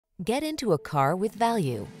Get into a car with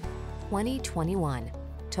value. 2021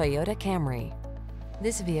 Toyota Camry.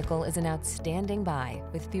 This vehicle is an outstanding buy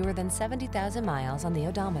with fewer than 70,000 miles on the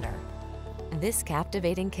odometer. This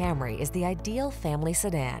captivating Camry is the ideal family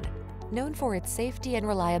sedan. Known for its safety and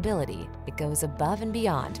reliability, it goes above and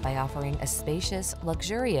beyond by offering a spacious,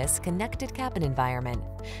 luxurious, connected cabin environment,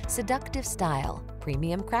 seductive style,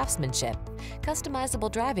 premium craftsmanship,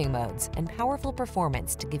 customizable driving modes, and powerful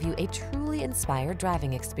performance to give you a truly inspired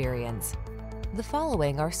driving experience. The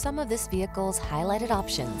following are some of this vehicle's highlighted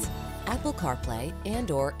options: Apple CarPlay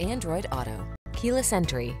and/or Android Auto, keyless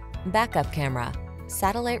entry, backup camera,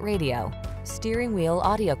 satellite radio, steering wheel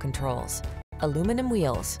audio controls, aluminum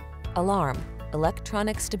wheels, alarm,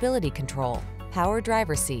 electronic stability control, power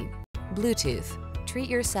driver seat, Bluetooth. Treat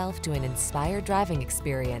yourself to an inspired driving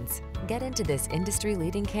experience. Get into this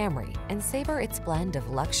industry-leading Camry and savor its blend of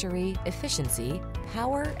luxury, efficiency,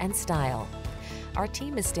 power, and style. Our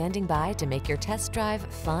team is standing by to make your test drive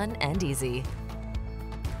fun and easy.